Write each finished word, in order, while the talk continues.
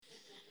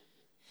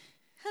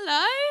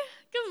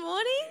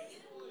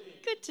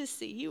to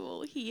see you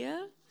all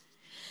here.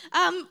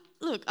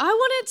 Look, I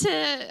wanted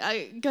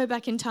to go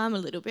back in time a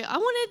little bit. I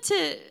wanted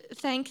to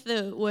thank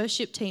the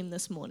worship team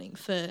this morning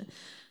for,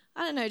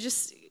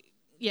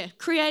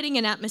 creating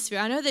an atmosphere.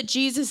 I know that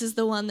Jesus is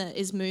the one that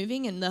is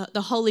moving and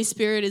the Holy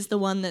Spirit is the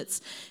one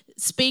that's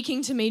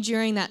speaking to me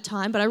during that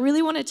time, but I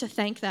really wanted to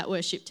thank that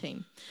worship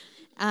team.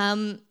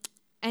 And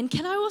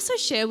can I also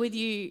share with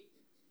you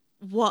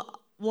what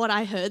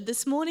I heard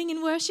this morning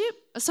in worship?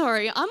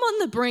 Sorry, I'm on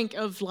the brink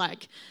of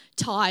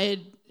tired,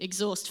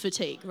 exhaust,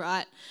 fatigue,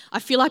 right? I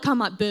feel like I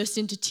might burst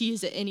into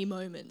tears at any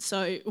moment,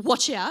 so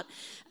watch out.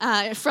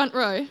 Front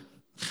row.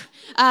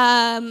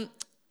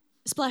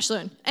 Splash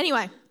zone.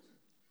 Anyway,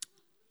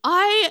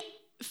 I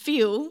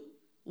feel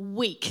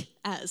weak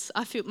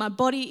I feel my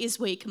body is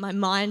weak, my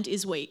mind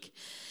is weak.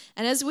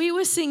 And as we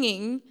were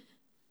singing,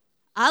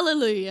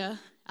 Alleluia,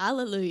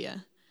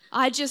 Alleluia,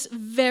 I just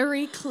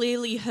very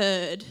clearly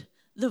heard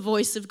the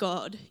voice of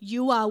God.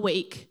 You are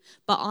weak,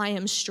 but I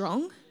am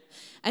strong.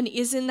 And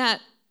isn't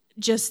that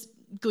just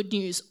good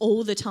news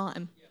all the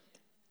time?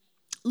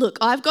 Look,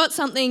 I've got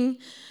something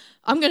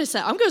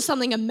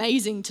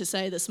amazing to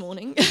say this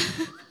morning.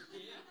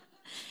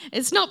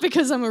 It's not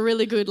because I'm a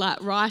really good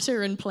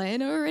writer and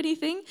planner or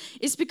anything.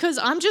 It's because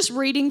I'm just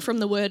reading from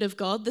the Word of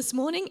God this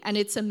morning and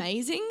it's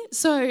amazing.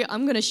 So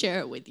I'm going to share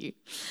it with you.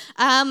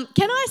 Can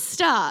I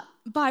start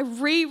by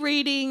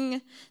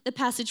rereading the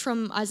passage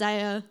from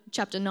Isaiah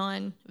chapter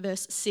 9,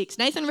 verse 6.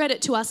 Nathan read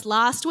it to us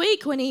last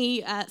week when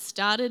he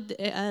started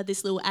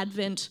this little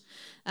Advent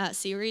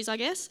series, I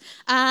guess.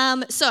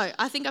 So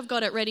I think I've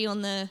got it ready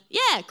on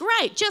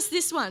great, just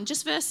this one,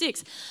 just verse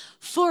 6.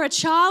 For a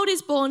child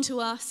is born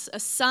to us, a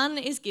son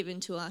is given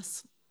to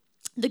us.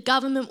 The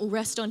government will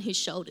rest on his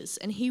shoulders,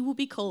 and he will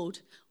be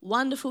called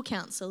Wonderful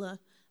Counselor,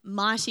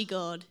 Mighty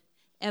God,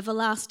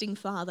 Everlasting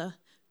Father,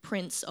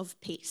 Prince of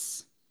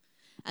Peace.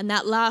 And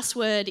that last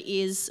word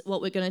is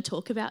what we're going to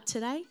talk about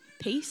today,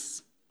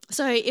 peace.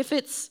 So I'm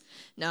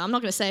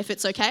not going to say if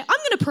it's okay. I'm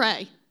going to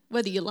pray,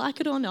 whether you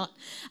like it or not.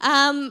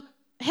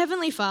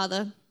 Heavenly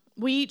Father,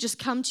 we just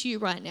come to you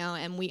right now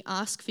and we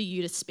ask for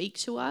you to speak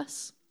to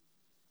us.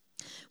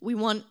 We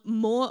want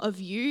more of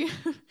you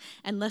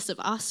and less of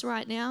us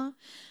right now.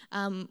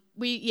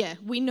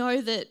 We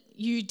know that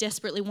you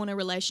desperately want a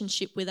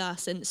relationship with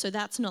us, and so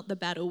that's not the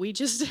battle. We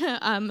just,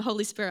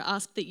 Holy Spirit,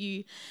 ask that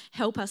you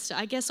help us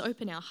to,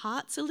 open our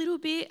hearts a little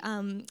bit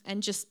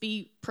and just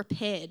be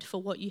prepared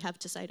for what you have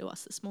to say to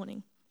us this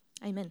morning.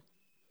 Amen.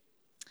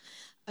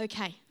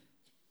 Okay.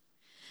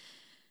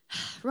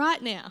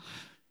 Right now,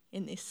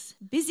 in this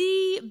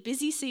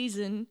busy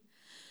season,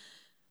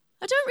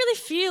 I don't really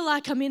feel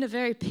like I'm in a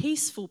very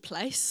peaceful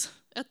place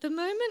at the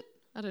moment.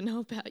 I don't know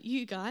about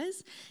you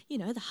guys.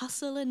 The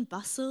hustle and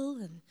bustle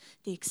and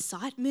the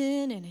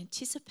excitement and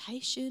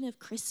anticipation of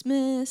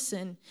Christmas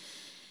and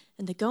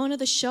the going to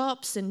the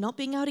shops and not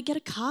being able to get a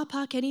car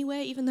park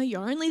anywhere, even though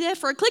you're only there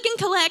for a click and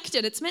collect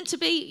and it's meant to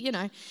be,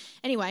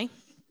 Anyway,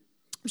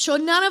 I'm sure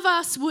none of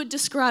us would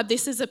describe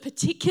this as a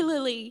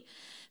particularly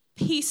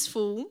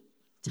peaceful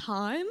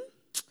time.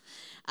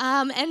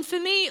 And for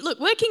me, look,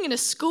 working in a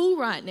school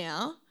right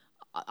now,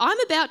 I'm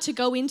about to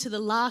go into the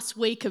last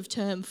week of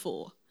term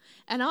 4.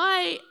 And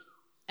I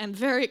am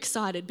very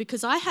excited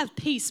because I have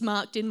peace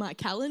marked in my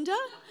calendar.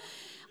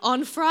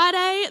 On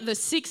Friday, the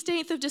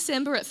 16th of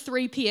December at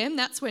 3 p.m,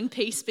 that's when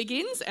peace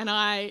begins, and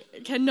I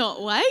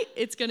cannot wait.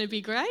 It's going to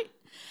be great.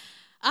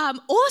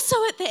 Also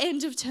at the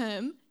end of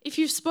term, if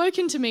you've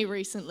spoken to me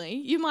recently,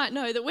 you might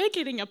know that we're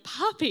getting a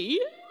puppy.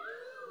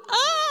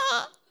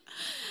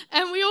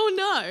 And we all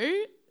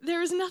know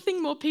there is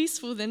nothing more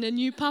peaceful than a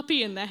new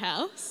puppy in the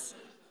house.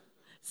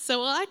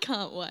 So I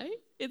can't wait.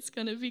 It's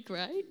going to be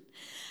great.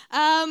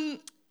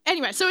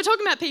 Anyway, so we're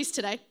talking about peace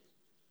today.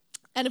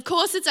 And of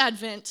course it's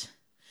Advent.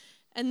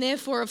 And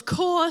therefore, of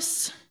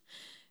course,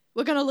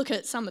 we're going to look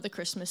at some of the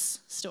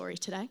Christmas story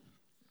today.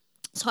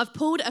 So I've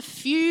pulled a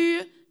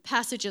few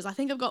passages. I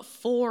think I've got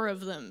 4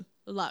 of them,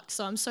 Luck,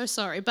 so I'm so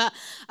sorry. But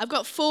I've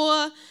got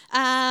 4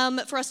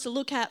 for us to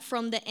look at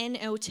from the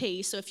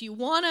NLT. So if you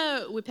want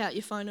to whip out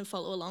your phone and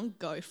follow along,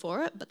 go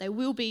for it. But they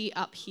will be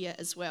up here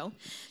as well.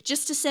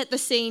 Just to set the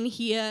scene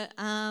here,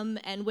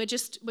 and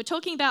we're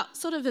talking about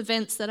sort of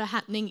events that are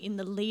happening in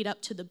the lead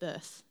up to the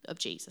birth of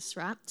Jesus,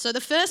 right? So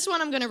the first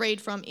one I'm going to read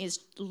from is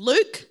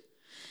Luke,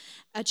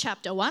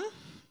 chapter 1,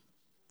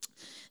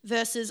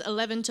 verses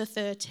 11 to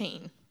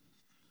 13.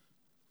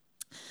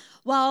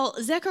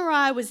 While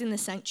Zechariah was in the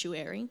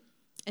sanctuary,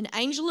 an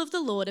angel of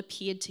the Lord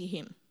appeared to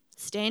him,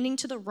 standing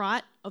to the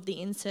right of the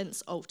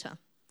incense altar.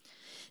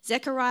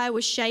 Zechariah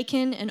was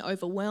shaken and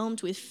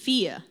overwhelmed with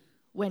fear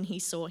when he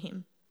saw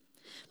him.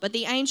 But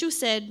the angel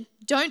said,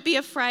 "Don't be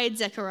afraid,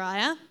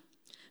 Zechariah.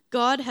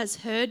 God has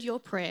heard your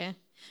prayer.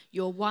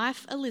 Your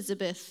wife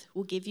Elizabeth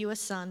will give you a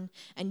son,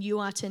 and you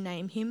are to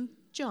name him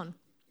John."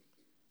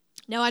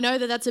 Now, I know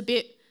that that's a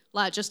bit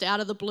just out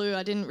of the blue.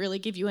 I didn't really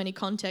give you any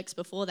context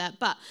before that.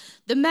 But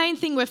the main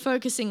thing we're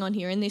focusing on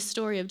here in this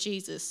story of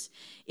Jesus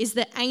is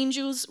the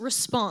angel's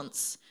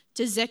response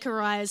to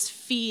Zechariah's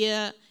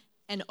fear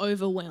and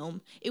overwhelm.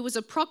 It was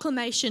a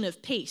proclamation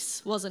of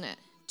peace, wasn't it?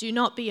 Do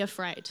not be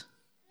afraid.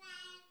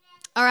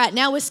 All right,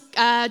 now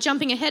we're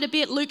jumping ahead a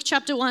bit. Luke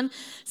chapter 1,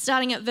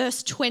 starting at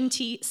verse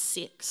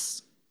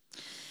 26.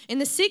 In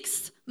the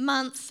 6th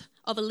month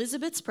of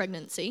Elizabeth's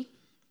pregnancy,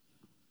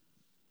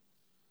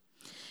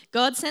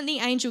 God sent the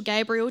angel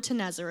Gabriel to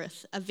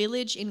Nazareth, a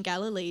village in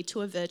Galilee, to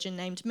a virgin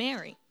named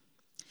Mary.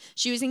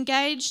 She was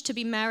engaged to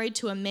be married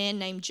to a man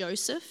named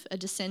Joseph, a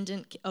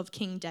descendant of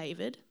King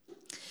David.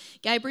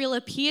 Gabriel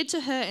appeared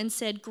to her and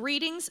said,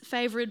 "Greetings,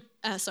 favored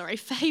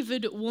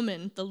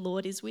woman, the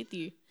Lord is with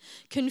you."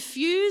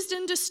 Confused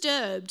and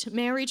disturbed,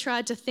 Mary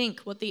tried to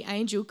think what the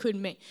angel could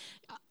mean.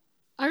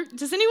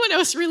 Does anyone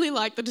else really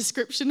like the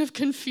description of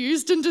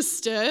confused and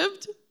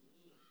disturbed?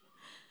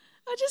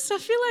 I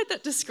feel like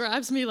that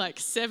describes me like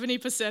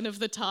 70% of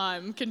the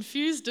time,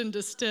 confused and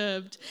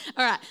disturbed.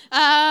 All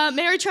right,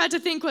 Mary tried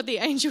to think what the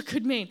angel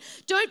could mean.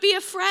 "Don't be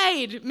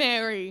afraid,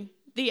 Mary,"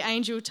 the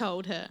angel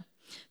told her,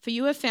 "for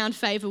you have found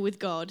favor with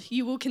God.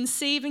 You will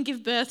conceive and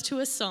give birth to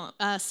a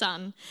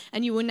son,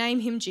 and you will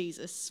name him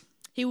Jesus.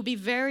 He will be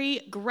very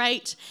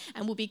great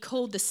and will be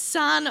called the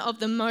Son of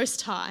the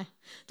Most High.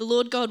 The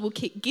Lord God will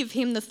give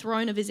him the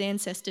throne of his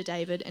ancestor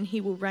David, and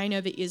he will reign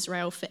over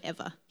Israel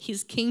forever.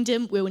 His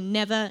kingdom will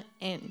never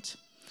end."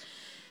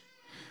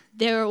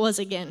 There it was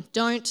again.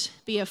 Don't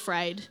be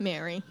afraid,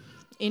 Mary.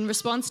 In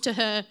response to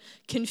her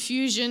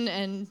confusion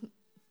and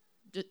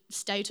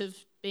state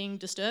of being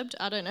disturbed.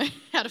 I don't know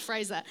how to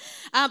phrase that.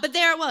 But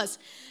there it was.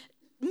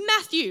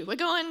 Matthew. We're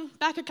going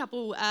back a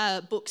couple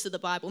books of the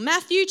Bible.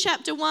 Matthew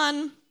chapter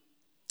 1.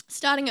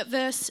 Starting at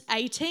verse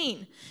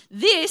 18.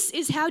 This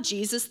is how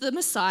Jesus the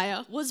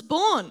Messiah was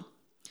born.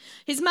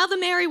 His mother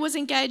Mary was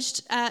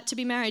engaged to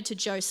be married to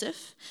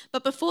Joseph,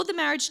 but before the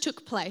marriage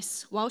took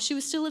place, while she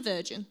was still a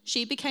virgin,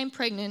 she became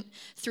pregnant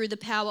through the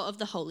power of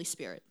the Holy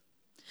Spirit.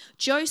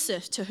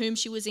 Joseph, to whom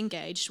she was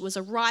engaged, was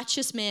a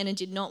righteous man and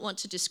did not want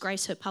to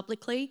disgrace her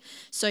publicly,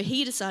 so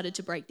he decided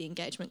to break the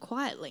engagement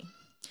quietly.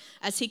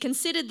 As he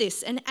considered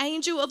this, an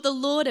angel of the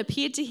Lord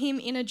appeared to him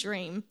in a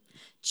dream.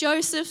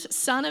 "Joseph,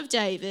 son of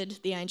David,"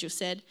 the angel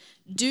said,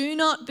 "do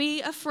not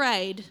be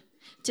afraid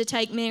to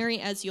take Mary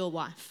as your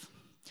wife.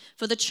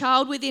 For the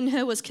child within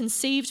her was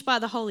conceived by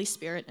the Holy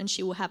Spirit, and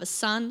she will have a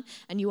son,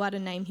 and you are to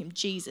name him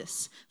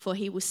Jesus, for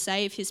he will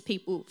save his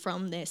people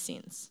from their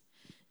sins."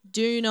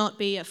 Do not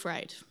be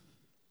afraid.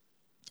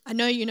 I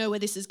know you know where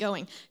this is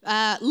going.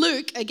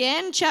 Luke,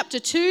 again, chapter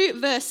 2,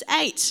 verse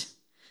 8.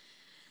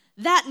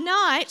 That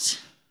night,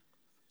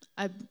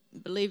 I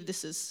believe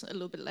this is a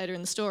little bit later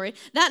in the story.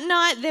 That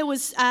night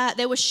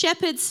there were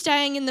shepherds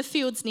staying in the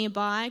fields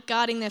nearby,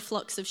 guarding their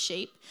flocks of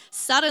sheep.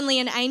 Suddenly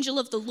an angel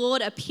of the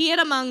Lord appeared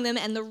among them,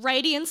 and the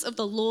radiance of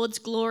the Lord's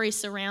glory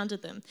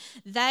surrounded them.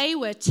 They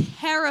were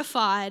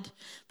terrified,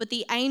 but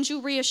the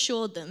angel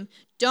reassured them.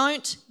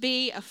 "Don't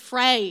be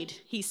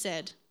afraid," he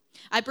said.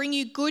 "I bring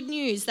you good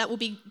news that will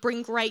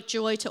bring great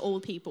joy to all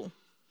people.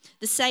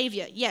 The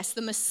Savior, yes,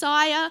 the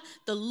Messiah,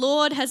 the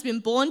Lord, has been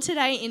born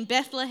today in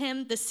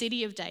Bethlehem, the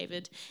city of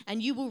David,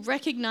 and you will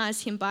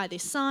recognize him by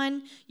this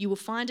sign. You will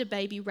find a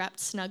baby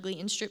wrapped snugly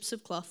in strips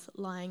of cloth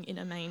lying in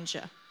a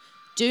manger."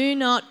 Do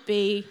not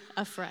be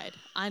afraid.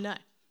 I know.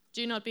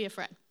 Do not be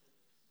afraid.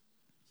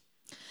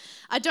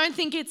 I don't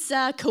think it's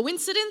a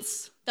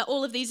coincidence that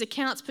all of these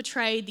accounts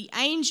portray the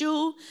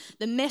angel,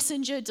 the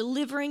messenger,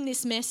 delivering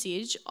this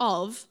message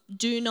of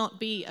do not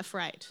be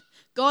afraid.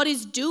 God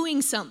is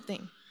doing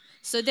something.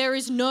 So there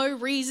is no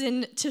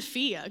reason to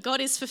fear. God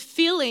is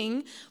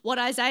fulfilling what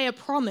Isaiah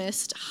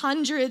promised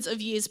hundreds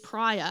of years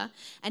prior,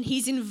 and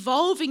he's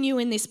involving you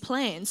in this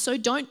plan. So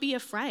don't be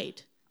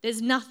afraid.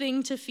 There's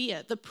nothing to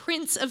fear. The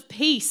Prince of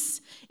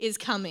Peace is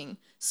coming.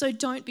 So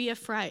don't be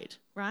afraid,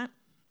 right?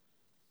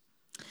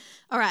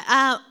 All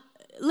right,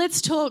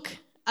 let's talk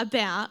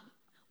about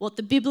what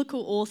the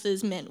biblical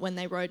authors meant when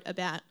they wrote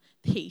about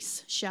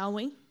peace, shall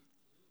we?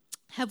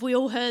 Have we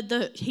all heard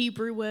the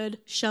Hebrew word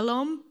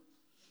shalom?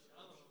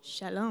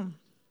 Shalom.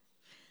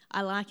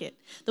 I like it.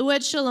 The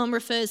word shalom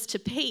refers to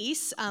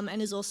peace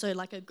and is also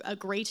like a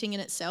greeting in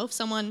itself.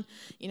 Someone,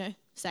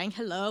 saying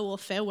hello or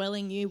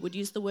farewelling you would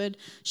use the word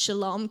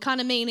shalom,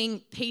 kind of meaning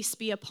peace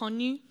be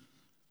upon you.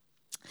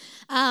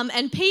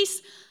 And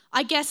peace,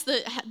 I guess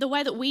the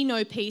way that we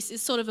know peace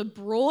is sort of a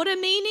broader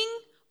meaning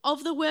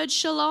of the word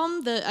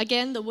shalom.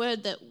 The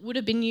word that would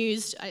have been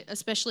used,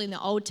 especially in the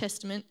Old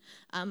Testament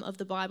of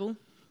the Bible.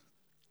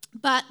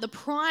 But the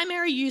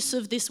primary use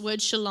of this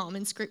word shalom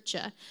in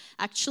Scripture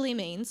actually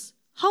means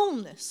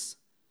wholeness,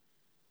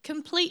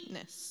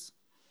 completeness.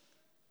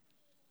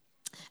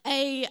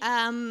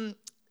 A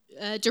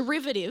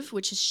derivative,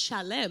 which is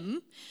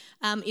shalem,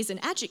 is an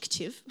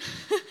adjective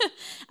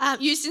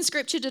used in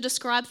Scripture to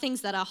describe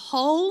things that are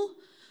whole,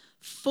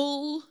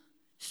 full,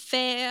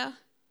 fair,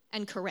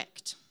 and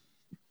correct.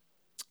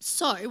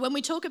 So when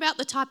we talk about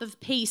the type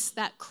of peace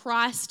that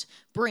Christ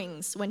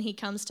brings when he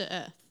comes to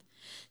earth,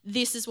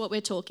 this is what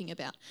we're talking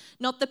about.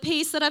 Not the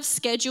peace that I've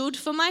scheduled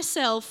for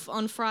myself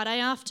on Friday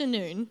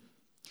afternoon,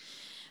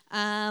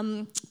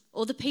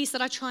 or the peace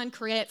that I try and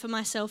create for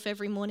myself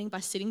every morning by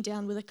sitting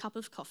down with a cup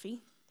of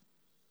coffee,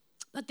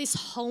 but this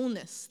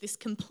wholeness, this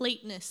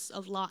completeness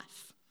of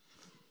life.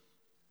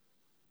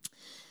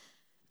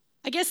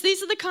 I guess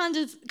these are the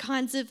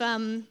kinds of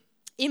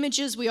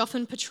images we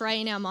often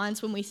portray in our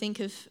minds when we think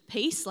of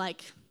peace,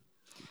 like,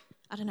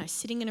 I don't know,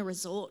 sitting in a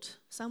resort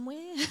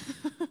somewhere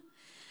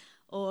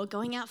or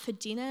going out for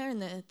dinner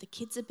and the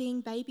kids are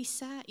being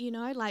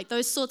babysat, like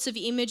those sorts of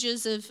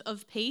images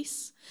of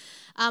peace.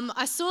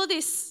 I saw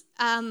this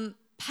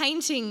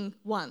painting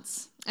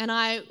once and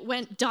I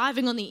went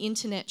diving on the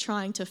internet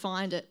trying to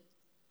find it.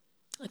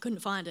 I couldn't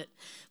find it.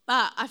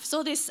 But I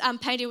saw this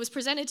painting. It was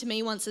presented to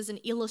me once as an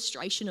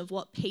illustration of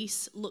what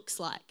peace looks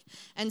like.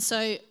 And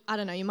so, I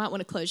don't know, you might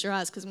want to close your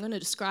eyes because I'm going to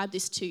describe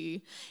this to you.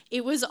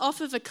 It was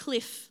off of a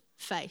cliff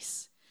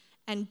face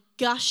and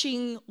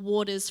gushing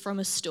waters from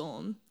a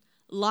storm,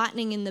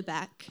 lightning in the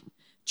back,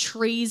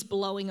 trees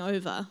blowing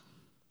over.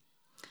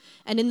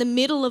 And in the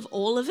middle of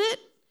all of it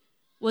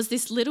was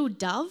this little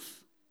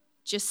dove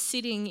just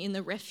sitting in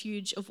the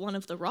refuge of one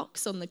of the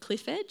rocks on the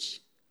cliff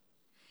edge.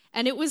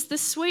 And it was the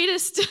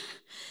sweetest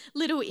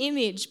little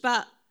image,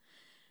 but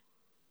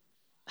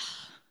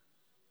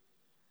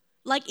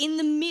like in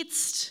the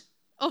midst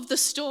of the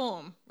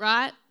storm,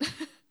 right?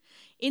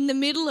 In the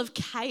middle of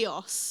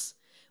chaos,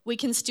 we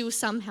can still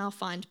somehow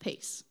find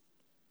peace.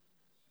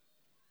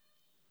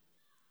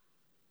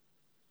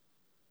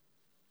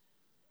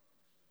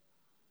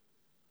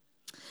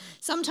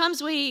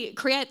 Sometimes we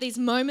create these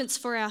moments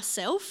for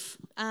ourselves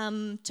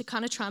to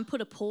kind of try and put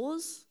a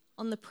pause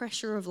on the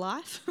pressure of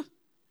life.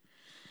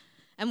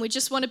 And we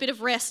just want a bit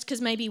of rest because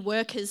maybe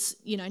work has,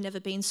 never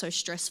been so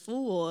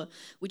stressful, or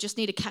we just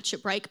need to catch a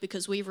break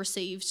because we've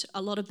received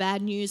a lot of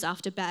bad news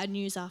after bad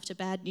news after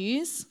bad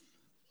news.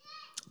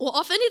 Or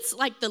often it's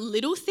like the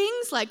little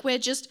things, like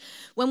when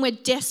we're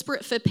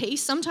desperate for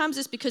peace, sometimes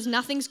it's because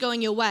nothing's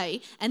going your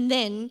way and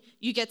then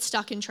you get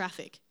stuck in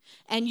traffic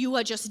and you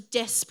are just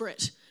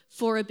desperate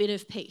for a bit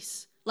of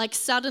peace. Like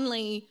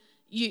suddenly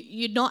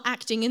you're not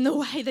acting in the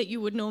way that you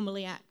would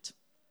normally act.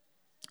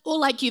 Or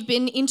like you've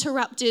been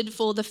interrupted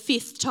for the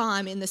 5th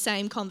time in the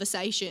same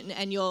conversation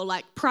and you're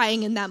like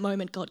praying in that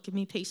moment, God, give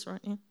me peace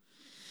right now.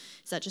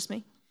 Is that just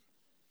me?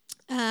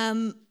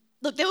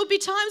 Look, there will be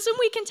times when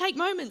we can take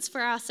moments for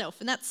ourselves,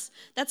 and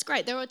that's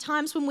great. There are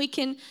times when we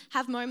can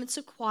have moments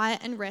of quiet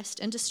and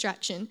rest and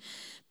distraction,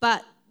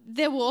 but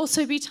there will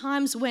also be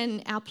times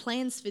when our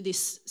plans for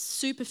this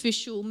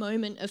superficial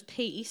moment of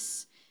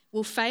peace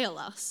will fail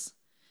us.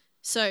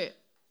 So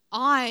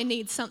I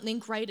need something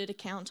greater to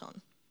count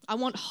on. I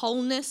want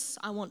wholeness,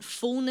 I want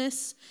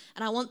fullness,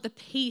 and I want the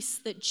peace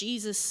that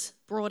Jesus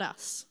brought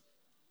us.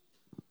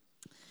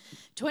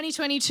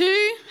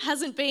 2022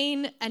 hasn't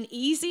been an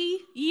easy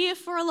year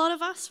for a lot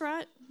of us,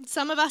 right?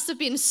 Some of us have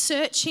been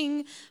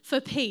searching for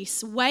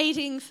peace,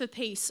 waiting for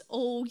peace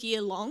all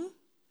year long.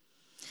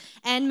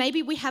 And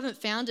maybe we haven't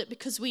found it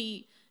because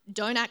we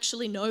don't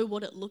actually know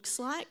what it looks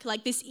like.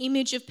 Like this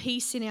image of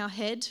peace in our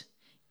head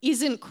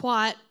isn't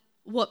quite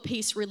what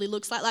peace really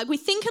looks like. Like we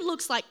think it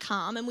looks like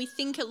calm and we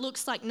think it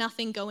looks like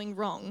nothing going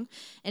wrong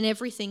and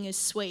everything is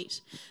sweet.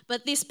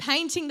 But this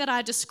painting that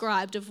I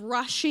described of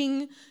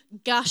rushing,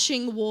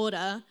 gushing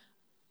water,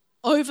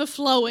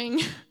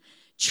 overflowing,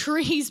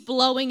 trees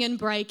blowing and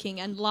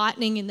breaking and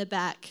lightning in the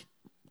back,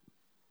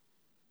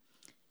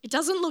 it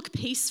doesn't look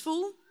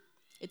peaceful.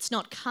 It's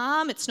not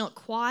calm. It's not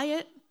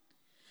quiet.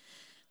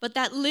 But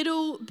that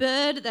little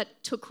bird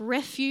that took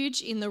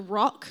refuge in the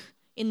rock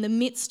in the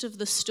midst of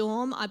the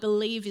storm, I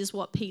believe is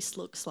what peace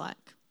looks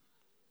like.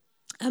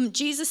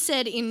 Jesus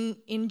said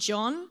in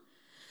John,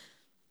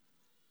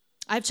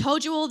 I've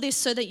told you all this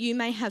so that you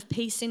may have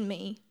peace in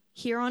me.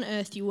 Here on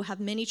earth you will have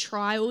many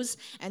trials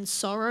and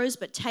sorrows,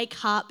 but take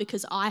heart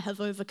because I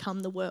have overcome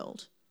the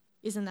world.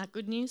 Isn't that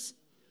good news?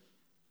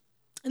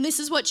 And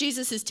this is what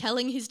Jesus is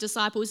telling his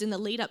disciples in the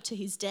lead up to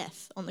his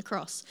death on the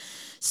cross.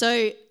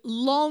 So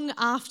long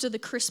after the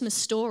Christmas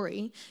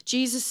story,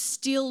 Jesus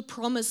still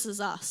promises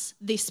us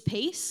this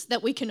peace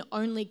that we can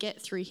only get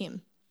through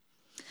him.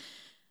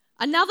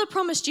 Another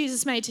promise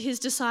Jesus made to his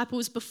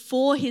disciples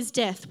before his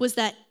death was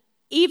that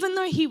even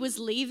though he was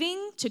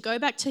leaving to go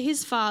back to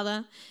his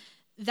Father,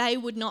 they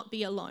would not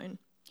be alone.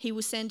 He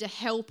will send a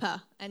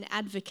helper, an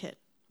advocate,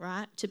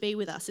 right, to be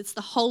with us. It's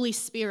the Holy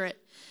Spirit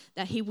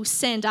that he will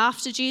send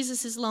after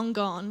Jesus is long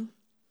gone.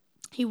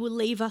 He will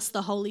leave us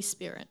the Holy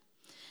Spirit.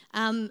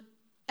 And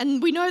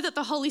we know that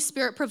the Holy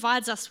Spirit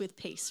provides us with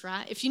peace,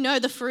 right? If you know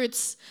the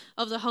fruits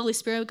of the Holy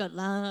Spirit, we've got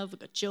love, we've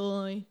got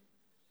joy,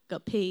 we've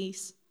got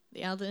peace,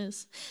 the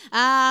others.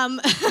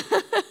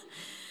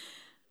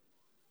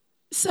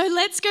 So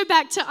let's go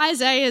back to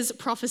Isaiah's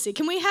prophecy.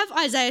 Can we have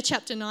Isaiah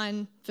chapter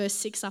 9, verse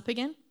 6 up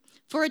again?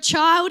 For a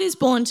child is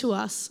born to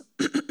us.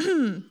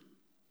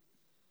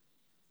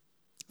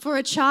 For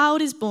a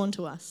child is born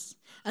to us,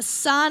 a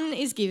son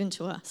is given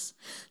to us.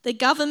 The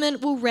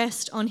government will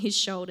rest on his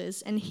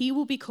shoulders, and he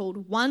will be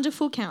called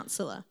Wonderful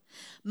Counselor,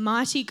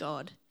 Mighty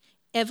God,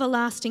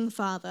 Everlasting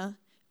Father,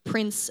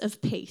 Prince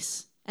of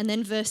Peace. And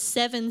then verse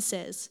 7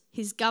 says,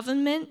 his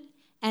government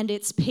and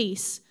its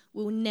peace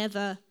will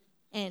never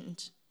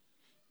end.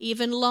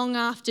 Even long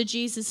after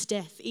Jesus'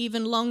 death,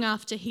 even long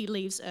after he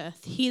leaves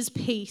earth, his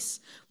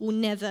peace will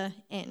never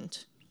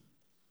end.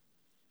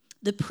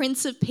 The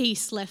Prince of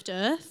Peace left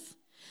earth,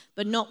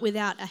 but not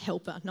without a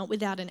helper, not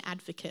without an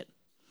advocate.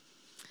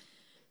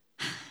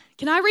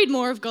 Can I read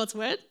more of God's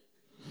word?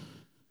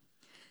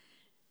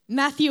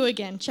 Matthew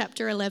again,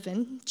 chapter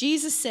 11.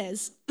 Jesus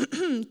says,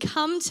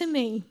 "Come to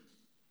me,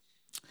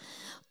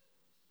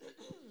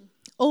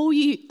 all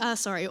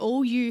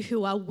you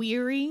who are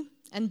weary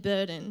and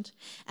burdened,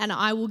 and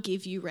I will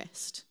give you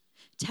rest.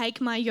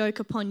 Take my yoke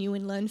upon you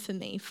and learn from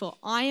me, for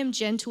I am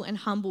gentle and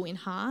humble in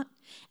heart,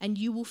 and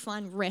you will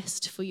find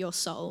rest for your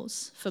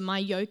souls. For my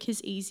yoke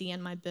is easy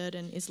and my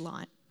burden is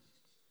light."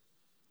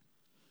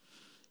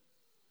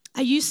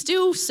 Are you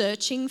still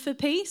searching for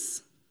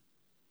peace?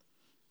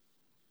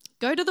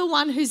 Go to the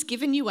one who's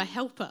given you a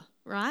helper,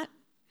 right?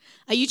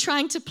 Are you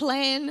trying to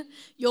plan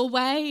your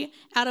way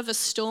out of a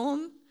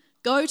storm?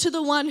 Go to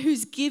the one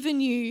who's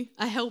given you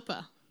a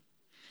helper.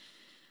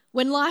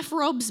 When life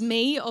robs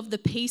me of the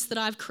peace that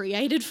I've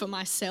created for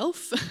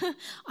myself,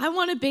 I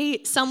want to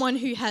be someone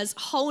who has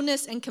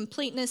wholeness and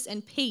completeness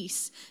and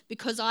peace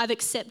because I've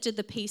accepted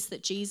the peace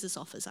that Jesus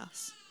offers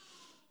us.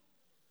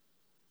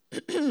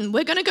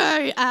 We're going to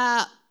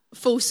go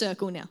full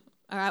circle now.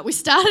 All right, we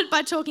started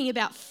by talking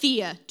about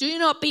fear. Do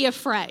not be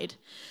afraid.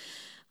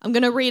 I'm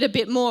going to read a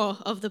bit more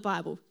of the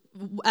Bible.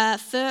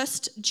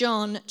 1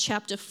 John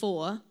chapter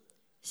 4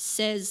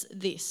 says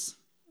this.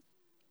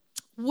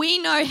 "We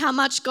know how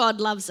much God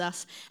loves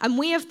us, and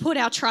we have put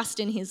our trust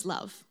in his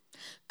love.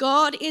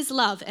 God is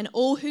love, and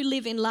all who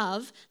live in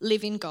love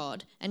live in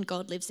God, and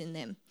God lives in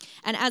them.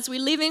 And as we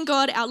live in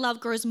God, our love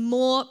grows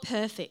more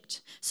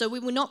perfect. So we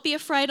will not be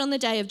afraid on the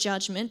day of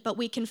judgment, but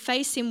we can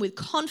face him with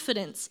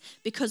confidence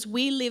because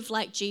we live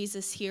like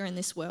Jesus here in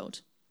this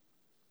world.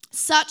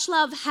 Such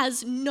love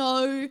has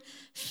no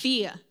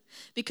fear,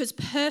 because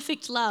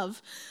perfect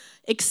love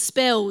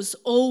expels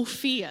all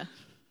fear.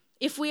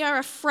 If we are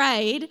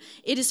afraid,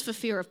 it is for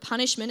fear of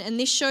punishment, and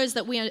this shows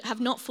that we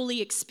have not fully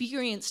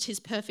experienced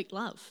his perfect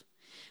love.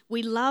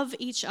 We love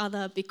each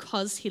other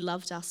because he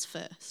loved us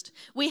first.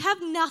 We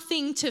have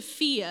nothing to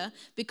fear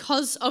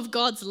because of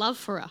God's love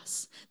for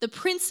us. The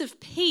Prince of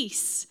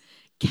Peace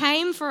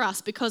came for us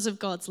because of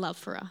God's love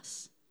for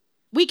us.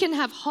 We can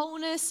have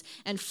wholeness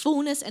and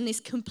fullness and this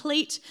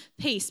complete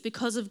peace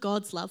because of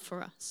God's love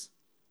for us.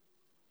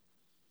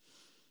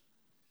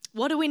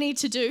 What do we need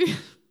to do?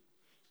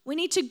 We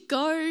need to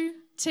go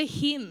to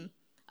him,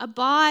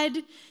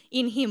 abide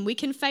in him. We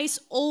can face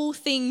all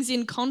things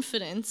in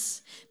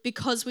confidence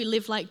because we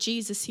live like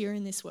Jesus here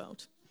in this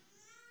world.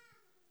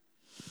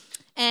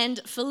 And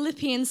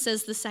Philippians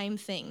says the same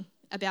thing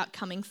about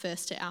coming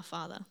first to our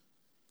Father.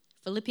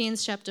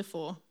 Philippians chapter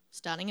 4,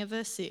 starting at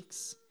verse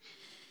 6.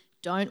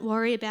 "Don't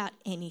worry about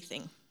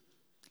anything.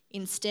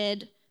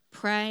 Instead,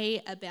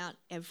 pray about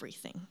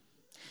everything.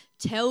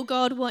 Tell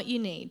God what you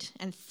need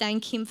and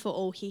thank him for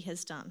all he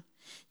has done.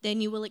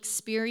 Then you will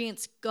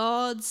experience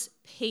God's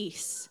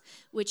peace,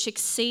 which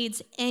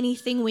exceeds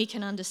anything we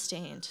can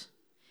understand.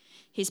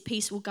 His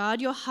peace will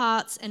guard your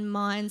hearts and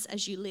minds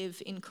as you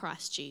live in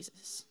Christ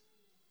Jesus."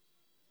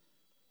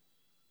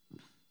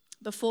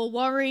 Before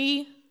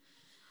worry,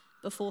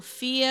 before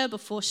fear,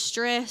 before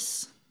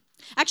stress.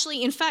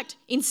 Actually, in fact,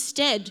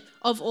 instead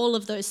of all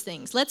of those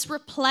things, let's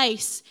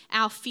replace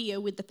our fear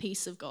with the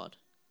peace of God.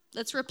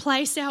 Let's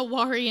replace our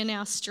worry and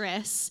our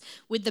stress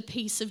with the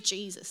peace of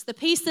Jesus. The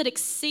peace that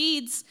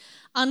exceeds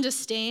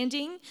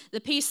understanding,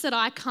 the peace that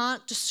I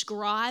can't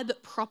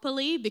describe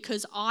properly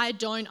because I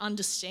don't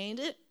understand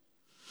it.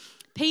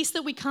 Peace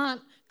that we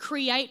can't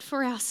create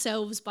for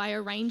ourselves by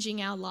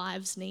arranging our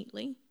lives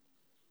neatly.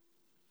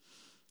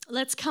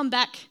 Let's come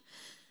back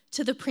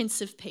to the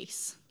Prince of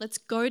Peace. Let's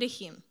go to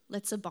him.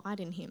 Let's abide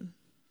in him.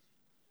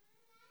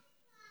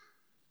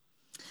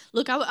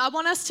 Look, I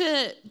want us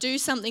to do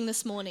something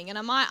this morning, and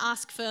I might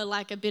ask for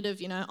like a bit of,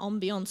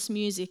 ambiance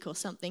music or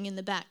something in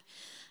the back.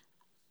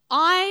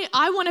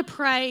 I want to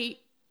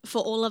pray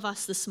for all of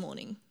us this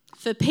morning,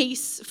 for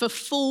peace, for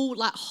full,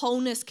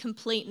 wholeness,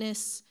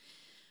 completeness.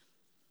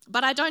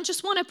 But I don't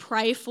just want to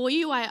pray for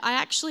you. I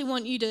actually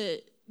want you to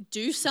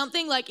do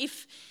something. Like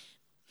if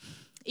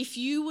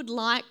you would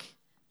like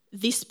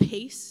this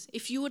peace,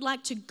 if you would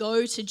like to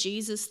go to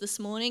Jesus this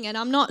morning, and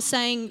I'm not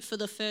saying for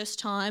the first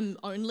time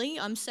only,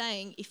 I'm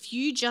saying if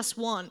you just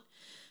want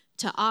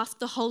to ask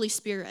the Holy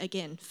Spirit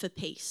again for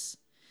peace,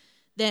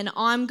 then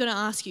I'm going to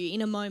ask you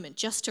in a moment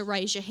just to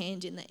raise your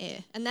hand in the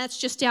air. And that's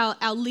just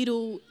our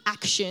little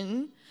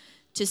action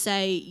to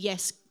say,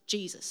 yes,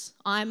 Jesus,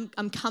 I'm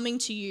coming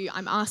to you.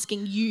 I'm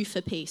asking you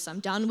for peace.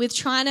 I'm done with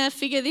trying to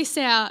figure this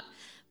out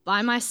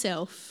by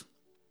myself.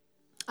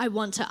 I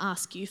want to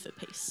ask you for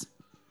peace.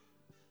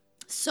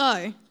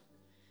 So,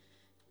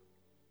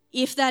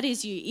 if that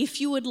is you, if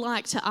you would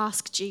like to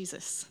ask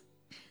Jesus,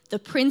 the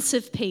Prince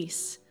of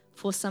Peace,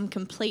 for some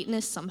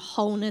completeness, some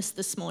wholeness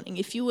this morning,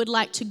 if you would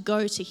like to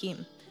go to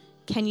him,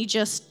 can you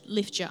just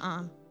lift your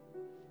arm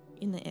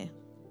in the air?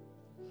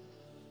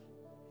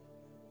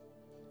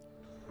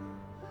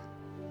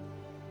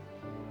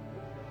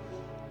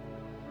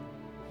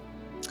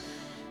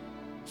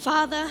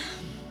 Father,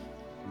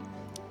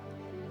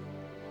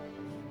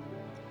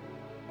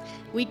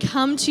 We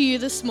come to you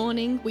this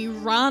morning. We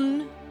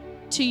run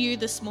to you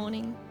this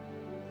morning.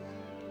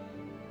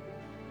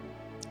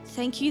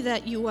 Thank you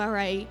that you are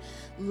a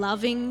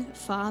loving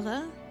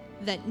Father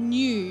that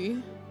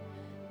knew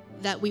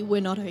that we were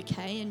not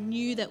okay and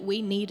knew that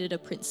we needed a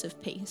Prince of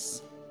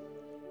Peace.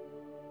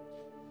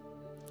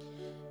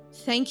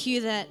 Thank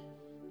you that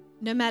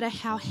no matter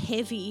how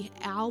heavy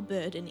our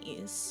burden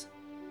is,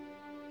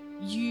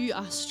 you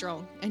are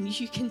strong and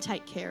you can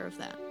take care of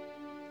that.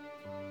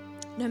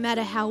 No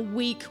matter how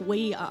weak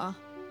we are,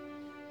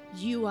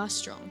 you are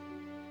strong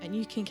and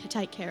you can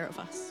take care of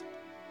us.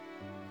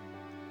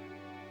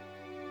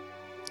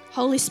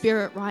 Holy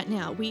Spirit, right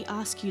now, we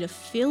ask you to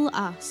fill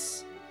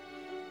us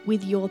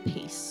with your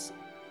peace,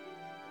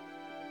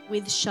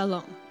 with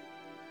shalom.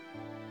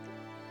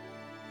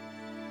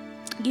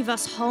 Give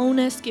us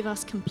wholeness, give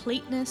us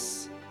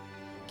completeness,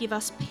 give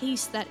us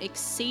peace that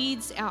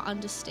exceeds our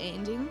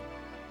understanding,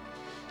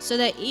 so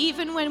that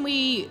even when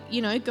we,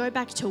 go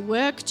back to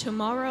work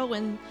tomorrow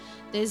and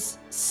there's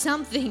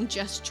something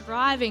just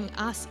driving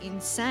us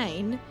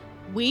insane,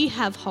 we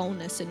have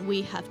wholeness and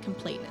we have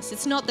completeness.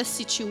 It's not the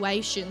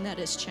situation that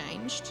has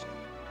changed.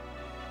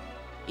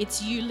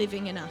 It's you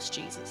living in us,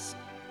 Jesus.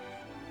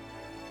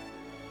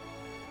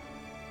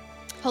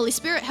 Holy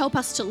Spirit, help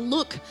us to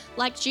look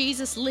like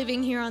Jesus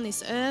living here on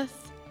this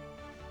earth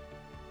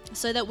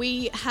so that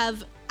we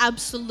have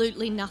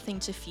absolutely nothing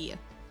to fear.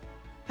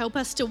 Help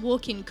us to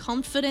walk in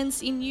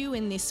confidence in you,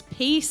 in this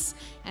peace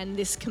and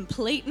this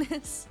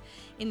completeness,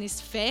 in this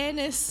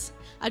fairness.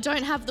 I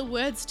don't have the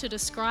words to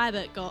describe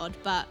it, God,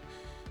 but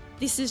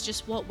this is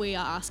just what we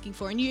are asking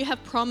for, and you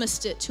have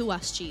promised it to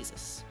us,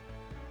 Jesus.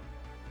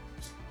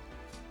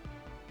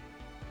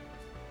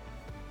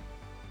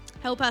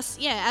 Help us,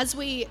 as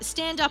we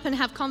stand up and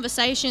have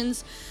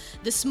conversations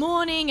this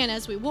morning and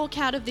as we walk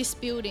out of this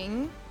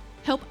building,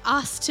 help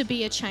us to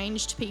be a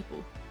changed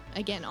people.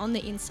 Again, on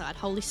the inside,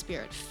 Holy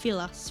Spirit, fill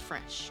us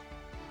fresh.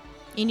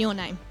 In your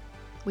name,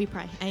 we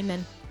pray.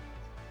 Amen.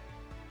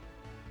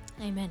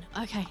 Amen.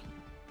 Okay.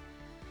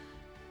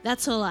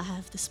 That's all I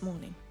have this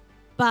morning.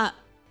 But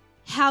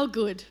how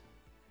good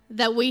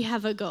that we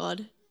have a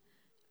God,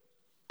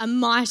 a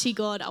mighty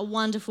God, a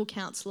wonderful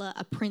counselor,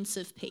 a Prince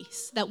of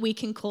Peace that we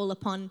can call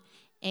upon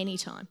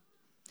anytime.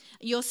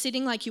 You're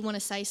sitting like you want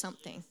to say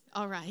something.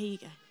 All right, here you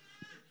go.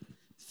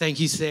 Thank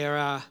you,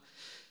 Sarah.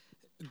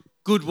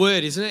 Good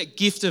word, isn't it?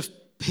 Gift of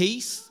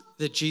peace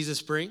that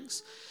Jesus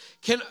brings.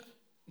 Can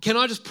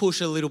I just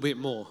push a little bit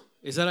more?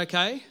 Is that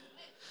okay?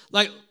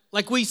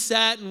 Like we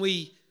sat and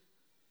we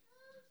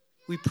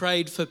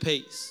prayed for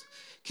peace.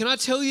 Can I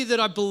tell you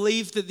that I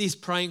believe that this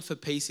praying for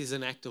peace is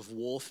an act of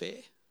warfare?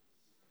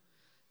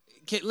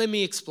 Let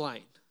me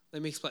explain.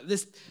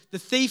 The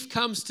thief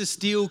comes to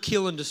steal,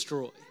 kill, and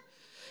destroy.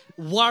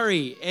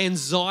 Worry,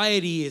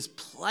 anxiety is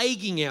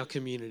plaguing our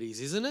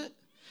communities, isn't it?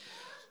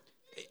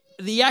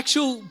 The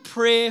actual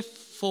prayer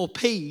for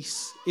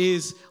peace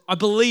is, I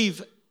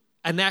believe,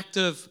 an act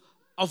of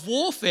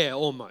warfare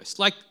almost.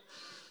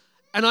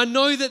 And I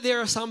know that there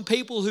are some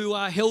people who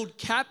are held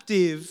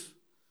captive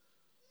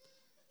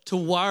to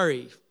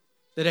worry,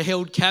 that are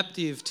held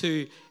captive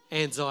to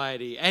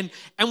anxiety. And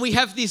we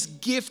have this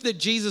gift that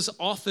Jesus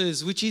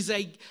offers, which is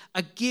a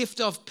gift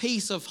of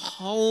peace, of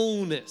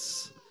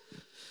wholeness.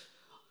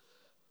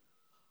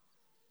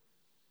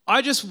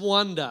 I just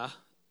wonder,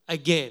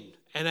 again,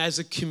 and as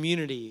a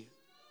community,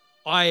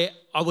 I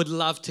would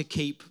love to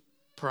keep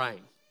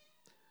praying.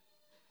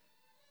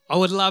 I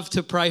would love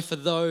to pray for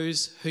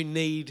those who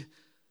need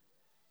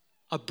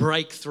a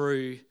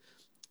breakthrough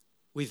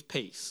with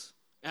peace.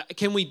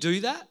 Can we do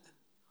that?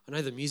 I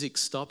know the music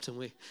stopped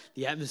and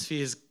the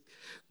atmosphere's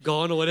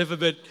gone or whatever,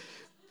 but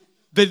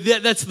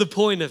that's the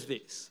point of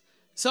this.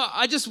 So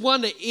I just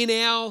wonder,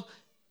 I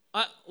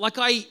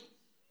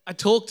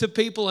talk to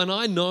people and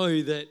I know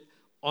that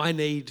I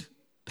need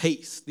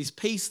peace. This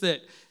peace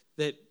that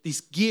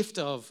this gift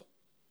of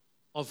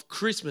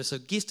Christmas, a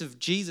gift of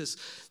Jesus,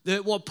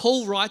 that what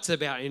Paul writes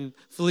about in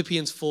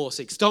Philippians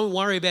 4:6. Don't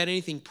worry about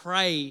anything,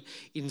 pray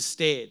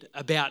instead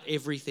about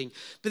everything.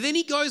 But then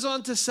he goes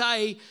on to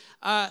say,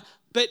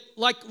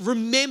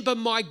 remember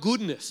my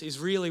goodness is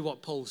really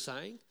what Paul's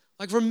saying.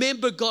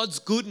 Remember God's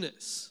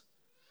goodness.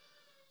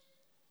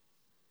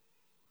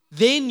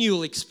 Then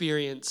you'll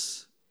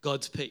experience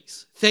God's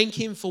peace. Thank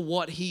him for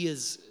what he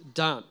has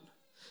done.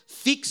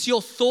 Fix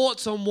your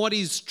thoughts on what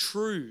is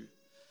true.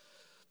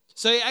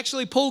 So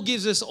actually, Paul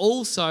gives us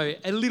also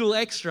a little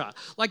extra.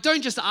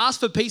 Don't just ask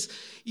for peace.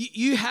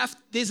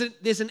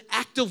 There's an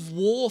act of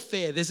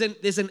warfare. There's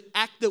an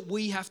act that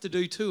we have to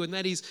do too, and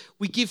that is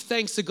we give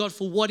thanks to God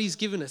for what he's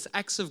given us,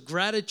 acts of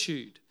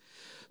gratitude,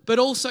 but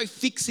also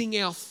fixing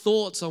our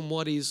thoughts on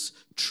what is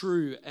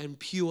true and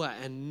pure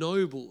and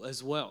noble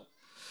as well.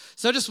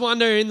 So I just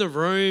wonder in the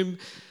room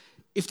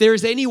if there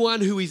is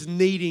anyone who is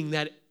needing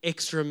that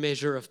extra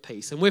measure of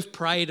peace. And we've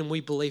prayed and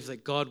we believe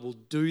that God will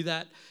do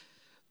that.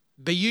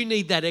 But you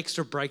need that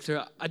extra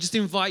breakthrough. I just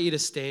invite you to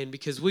stand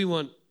because we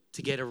want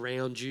to get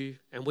around you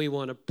and we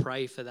want to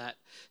pray for that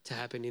to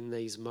happen in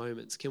these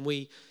moments. Can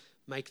we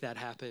make that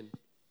happen?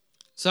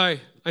 So I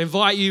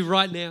invite you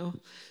right now,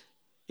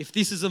 if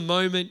this is a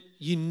moment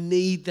you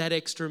need that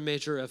extra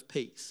measure of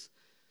peace,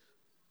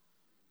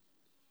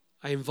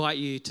 I invite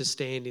you to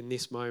stand in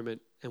this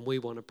moment and we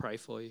want to pray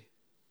for you.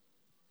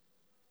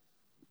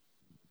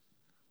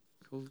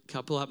 Cool.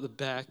 Couple up the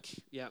back.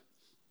 Yeah.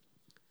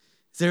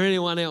 Is there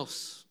anyone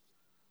else?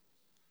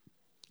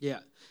 Yeah.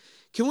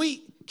 Can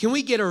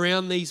we get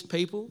around these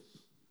people?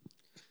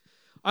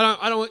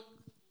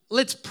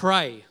 Let's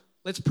pray.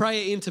 Let's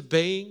pray it into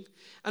being.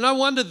 And I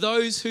wonder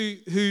those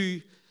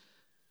who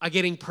are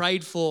getting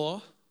prayed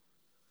for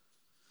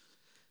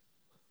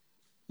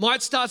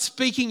might start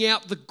speaking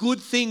out the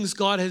good things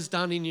God has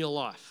done in your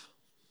life.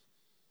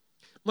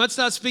 Might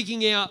start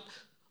speaking out,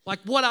 like,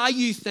 what are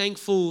you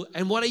thankful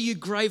and what are you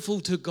grateful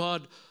to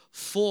God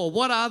for?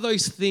 What are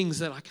those things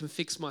that I can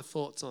fix my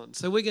thoughts on?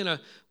 So we're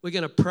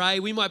gonna pray.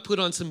 We might put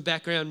on some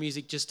background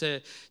music just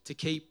to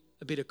keep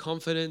a bit of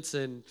confidence,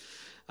 and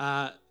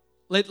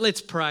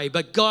let's pray.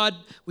 But God,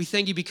 we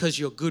thank you because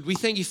you're good. We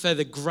thank you for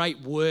the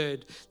great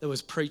word that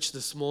was preached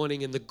this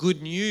morning and the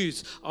good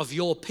news of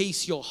your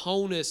peace, your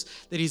wholeness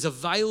that is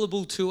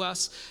available to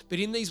us. But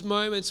in these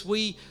moments,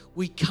 we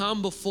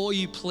come before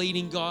you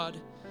pleading, God,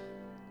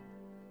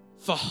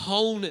 for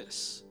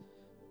wholeness.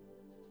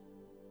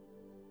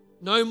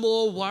 No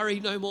more worry,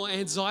 no more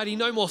anxiety,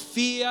 no more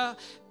fear.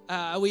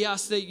 We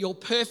ask that your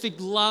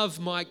perfect love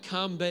might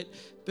come, but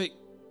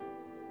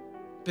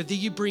that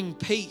you bring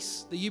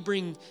peace, that you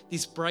bring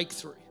this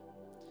breakthrough.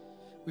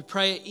 We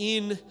pray it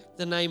in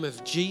the name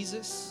of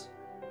Jesus.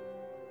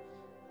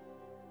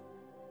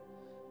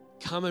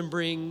 Come and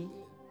bring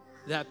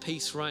that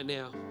peace right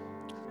now.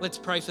 Let's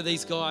pray for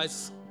these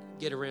guys.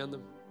 Get around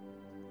them.